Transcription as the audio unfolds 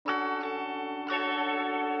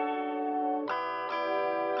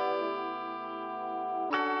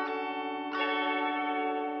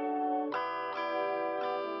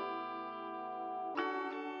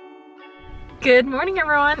Good morning,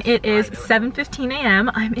 everyone. It is 7:15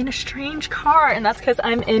 a.m. I'm in a strange car, and that's because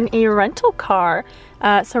I'm in a rental car.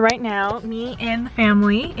 So right now, me and the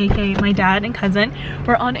family, aka my dad and cousin,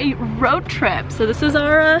 we're on a road trip. So this is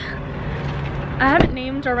our, I haven't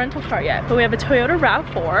named our rental car yet, but we have a Toyota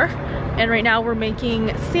RAV4. And right now we're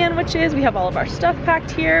making sandwiches. We have all of our stuff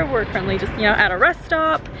packed here. We're currently just, at a rest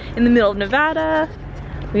stop in the middle of Nevada.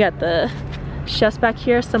 We got the chefs back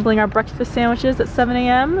here assembling our breakfast sandwiches at 7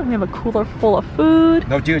 a.m. We have a cooler full of food.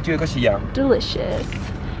 Delicious.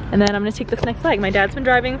 And then I'm gonna take this next leg. My dad's been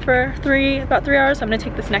driving for about 3 hours, so I'm gonna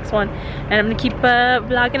take this next one. And I'm gonna keep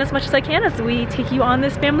vlogging as much as I can as we take you on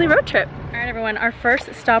this family road trip. All right, everyone, our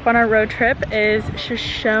first stop on our road trip is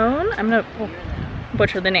Shoshone. I'm gonna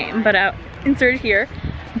butcher the name, but insert it here.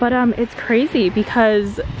 But it's crazy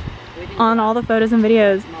because on all the photos and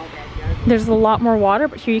videos, there's a lot more water,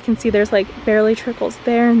 but here you can see there's like barely trickles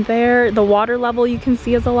there and there. The water level you can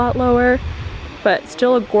see is a lot lower, but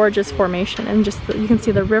still a gorgeous formation. And just you can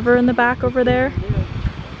see the river in the back over there.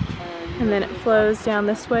 And then it flows down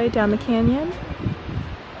this way, down the canyon.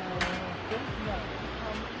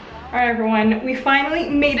 All right, everyone, we finally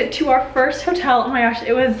made it to our first hotel. Oh my gosh,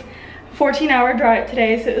 it was a 14-hour drive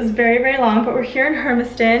today, so it was very, very long, but we're here in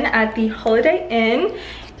Hermiston at the Holiday Inn.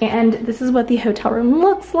 And this is what the hotel room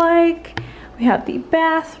looks like. We have the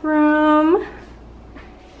bathroom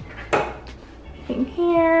in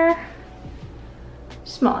here,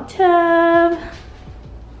 small tub,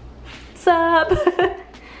 what's up? And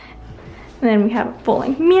then we have a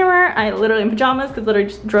full-length mirror. I literally in pajamas because literally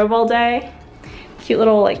just drove all day. Cute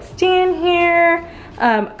little like stand here,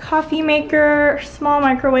 coffee maker, small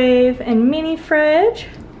microwave, and mini fridge.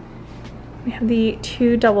 We have the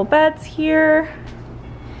 2 double beds here.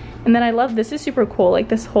 And then I love, this is super cool, like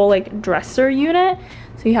this whole like dresser unit.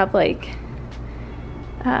 So you have like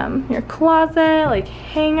your closet, like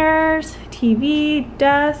hangers, TV,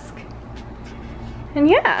 desk, and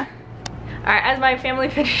yeah. All right, as my family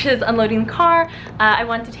finishes unloading the car, I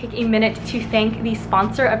want to take a minute to thank the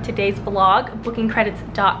sponsor of today's vlog,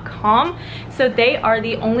 bookingcredits.com. So they are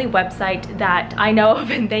the only website that I know of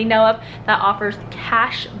and they know of that offers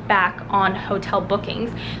cash back on hotel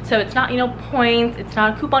bookings. So it's not, points, it's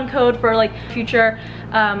not a coupon code for like future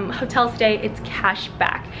hotel stay, it's cash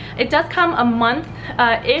back. It does come a month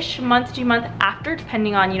to month after,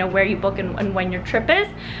 depending on where you book and when your trip is,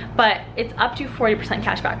 but it's up to 40%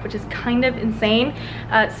 cash back, which is kind of insane.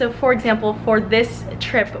 So for example, for this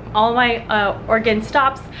trip, all my Oregon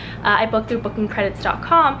stops, I booked through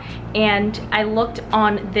bookingcredits.com, and I looked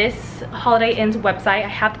on this Holiday Inn's website. I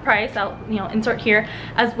have the price, I'll insert here,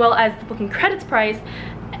 as well as the booking credits price.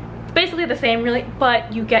 It's basically the same really,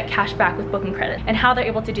 but you get cash back with booking credit. And how they're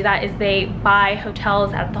able to do that is they buy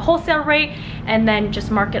hotels at the wholesale rate and then just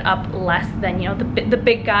mark it up less than the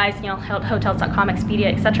big guys, hotels.com,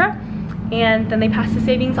 Expedia, etc. And then they pass the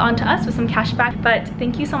savings on to us with some cash back. But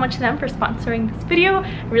thank you so much to them for sponsoring this video.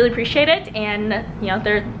 I really appreciate it. And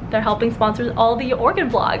they're helping sponsor all the Oregon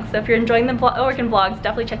vlogs. So if you're enjoying the Oregon vlogs,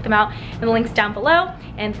 definitely check them out in the links down below,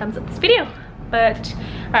 and thumbs up this video. But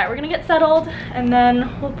all right, we're gonna get settled and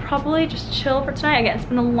then we'll probably just chill for tonight. Again, it's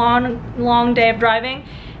been a long day of driving,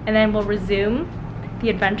 and then we'll resume the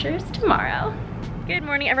adventures tomorrow. Good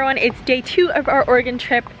morning, everyone. It's day 2 of our Oregon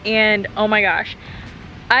trip, and oh my gosh,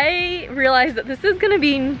 I realized that this is gonna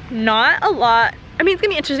be not a lot. I mean, it's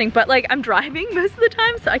gonna be interesting, but like I'm driving most of the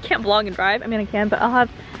time, so I can't vlog and drive. I mean, I can, but I'll have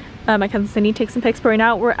my cousin Cindy take some pics. But right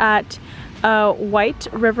now we're at White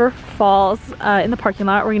River Falls in the parking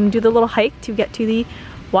lot. We're gonna do the little hike to get to the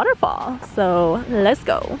waterfall. So let's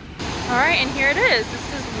go. All right, and here it is.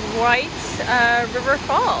 This is White River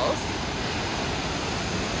Falls.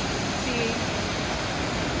 Let's see.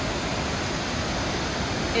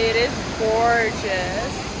 It is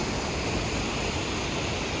gorgeous.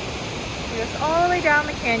 It goes all the way down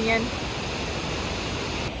the canyon.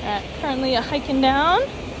 Currently hiking down.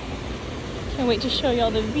 Can't wait to show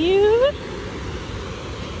y'all the view.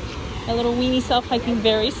 My little weenie self hiking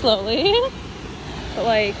very slowly. But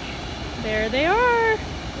like, there they are.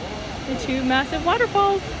 The 2 massive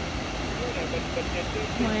waterfalls.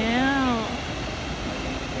 Wow.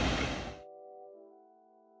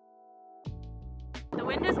 The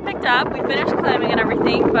wind has picked up. We finished climbing and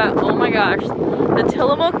everything, but oh my gosh, the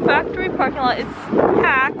Tillamook factory parking lot is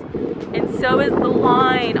packed, and so is the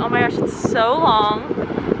line. Oh my gosh, it's so long.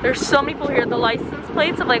 There's so many people here. The license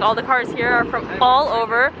plates of like all the cars here are from all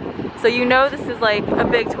over. So you know this is like a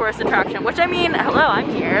big tourist attraction, which I mean, hello, I'm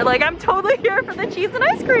here. Like I'm totally here for the cheese and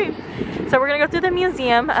ice cream. So we're gonna go through the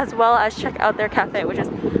museum as well as check out their cafe, which is,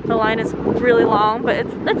 the line is really long, but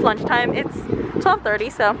it's lunchtime. It's 12:30,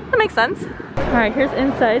 so that makes sense. All right, here's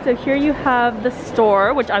inside. So here you have the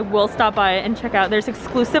store, which I will stop by and check out. There's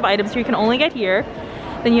exclusive items you can only get here.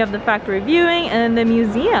 Then you have the factory viewing and the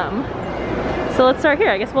museum. So let's start here.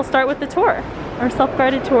 I guess we'll start with the tour, our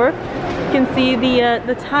self-guided tour. You can see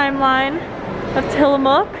the timeline of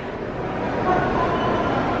Tillamook.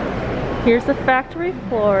 Here's the factory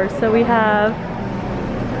floor. So we have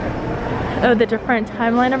the different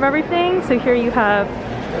timeline of everything. So here you have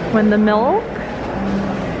when the milk.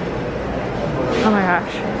 Oh my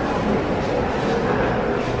gosh.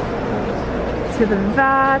 To the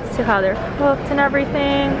vats, to how they're cooked and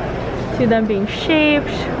everything, to them being shaped,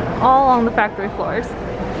 all along the factory floors.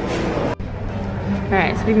 All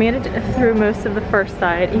right, so we made it through most of the first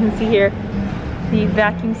side. You can see here, the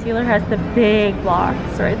vacuum sealer has the big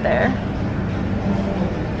blocks right there.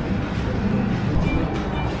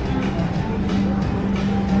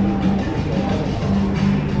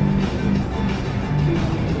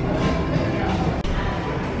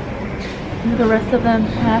 The rest of them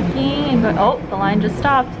packing and going. Oh, the line just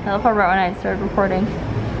stopped. I love how right when I started recording.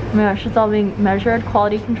 Oh my gosh, it's all being measured,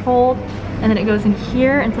 quality controlled, and then it goes in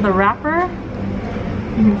here into the wrapper.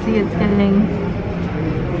 You can see it's getting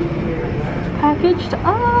packaged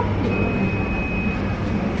up.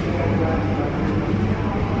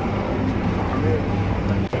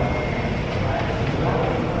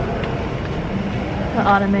 The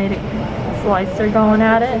automatic slicer going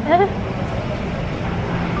at it.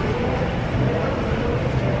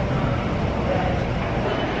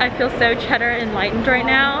 I feel so cheddar enlightened right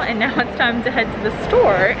now, and now it's time to head to the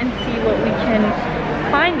store and see what we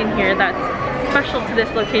can find in here that's special to this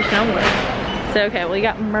location only. So okay, well, we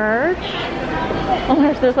got merch. Oh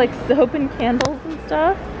my gosh, there's like soap and candles and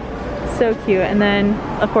stuff. So cute. And then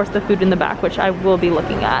of course the food in the back, which I will be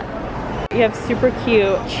looking at. You have super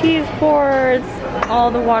cute cheese boards, all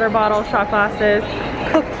the water bottles, shot glasses,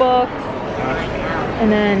 cookbooks, and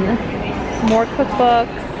then more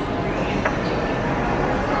cookbooks.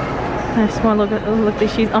 I just want to look at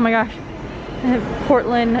these cheese. Oh my gosh. I have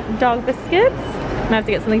Portland dog biscuits. I'm gonna have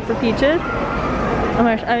to get something for Peaches. Oh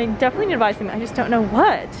my gosh, I definitely need to buy something. I just don't know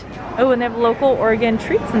what. Oh, and they have local Oregon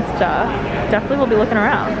treats and stuff. Definitely will be looking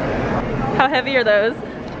around. How heavy are those?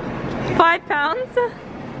 5 pounds?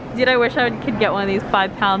 Dude, I wish I could get one of these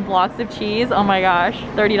 5-pound blocks of cheese. Oh my gosh,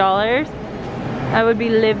 $30. I would be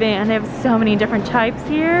living, and they have so many different types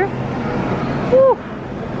here. Whew.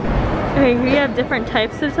 Okay, here you have different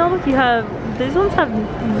types of Tillamook. You have, these ones have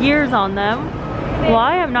years on them.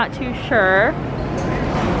 Why, I'm not too sure.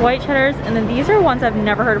 White cheddars, and then these are ones I've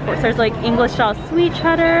never heard of before. So there's like English style sweet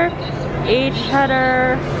cheddar, aged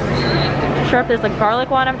cheddar. I'm sure if there's a garlic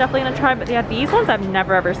one I'm definitely gonna try, but yeah, these ones I've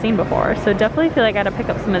never ever seen before. So definitely feel like I gotta pick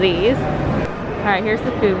up some of these. All right, here's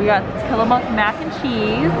the food. We got Tillamook mac and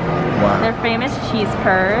cheese, their famous cheese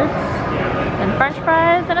curds, and french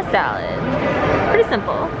fries, and a salad. Pretty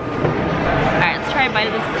simple. Alright, let's try a bite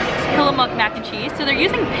of this Tillamook mac and cheese. So they're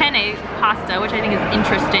using penne pasta, which I think is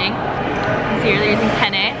interesting. You see here, they're using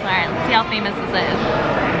penne. Alright, let's see how famous this is.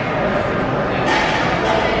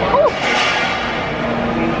 Ooh.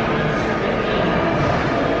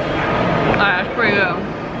 Alright, that's pretty good.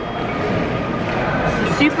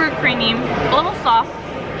 Super creamy, a little soft,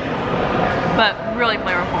 but really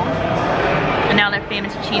flavorful. And now their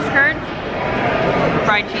famous cheese curds,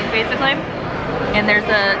 fried cheese basically. And there's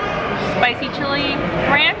a spicy chili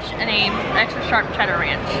ranch and a extra sharp cheddar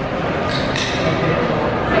ranch.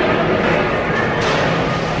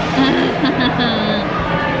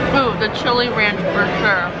 Ooh, the chili ranch for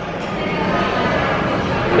sure.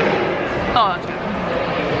 Oh, that's good.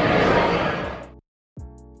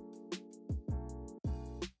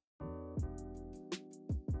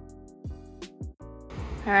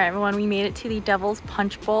 All right, everyone, we made it to the Devil's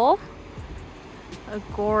Punchbowl. A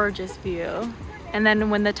gorgeous view. And then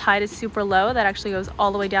when the tide is super low, that actually goes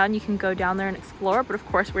all the way down. You can go down there and explore, but of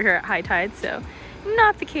course we're here at high tide, so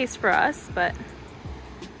not the case for us, but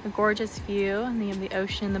a gorgeous view. And then you have the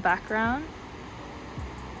ocean in the background.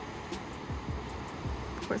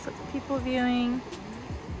 Of course, lots of people viewing.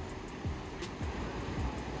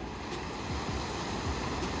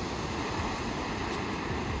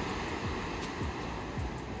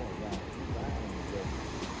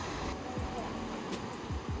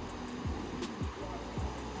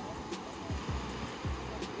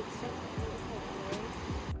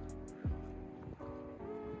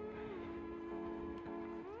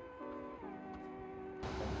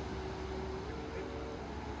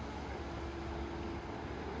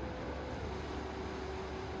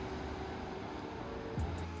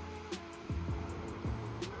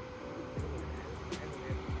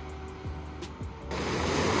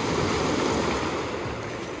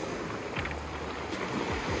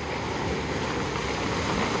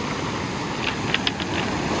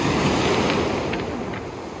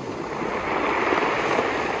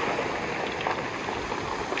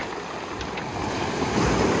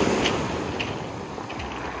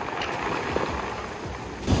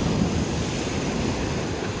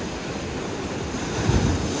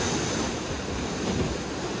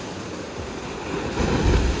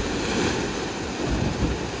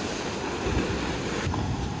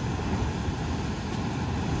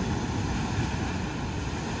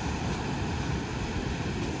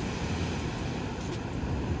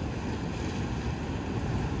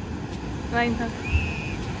 Lighthouse.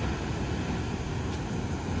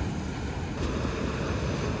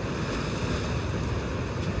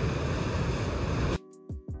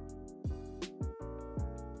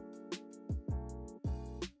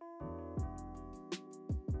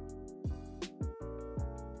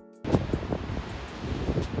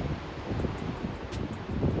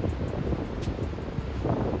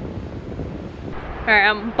 Alright,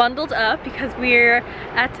 I'm bundled up because we're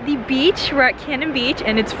at the beach. We're at Cannon Beach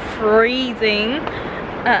and it's freezing.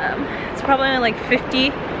 It's probably only like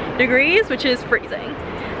 50 degrees, which is freezing.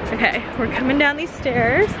 Okay, we're coming down these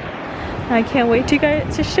stairs. I can't wait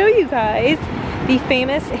to show you guys the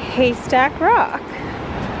famous Haystack Rock.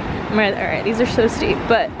 Alright, these are so steep,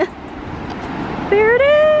 but there it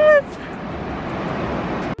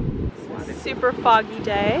is! Super foggy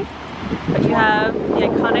day. But you have the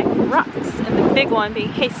iconic rocks, and the big one being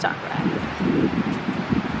Haystack Rock.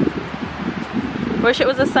 Wish it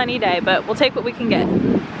was a sunny day, but we'll take what we can get.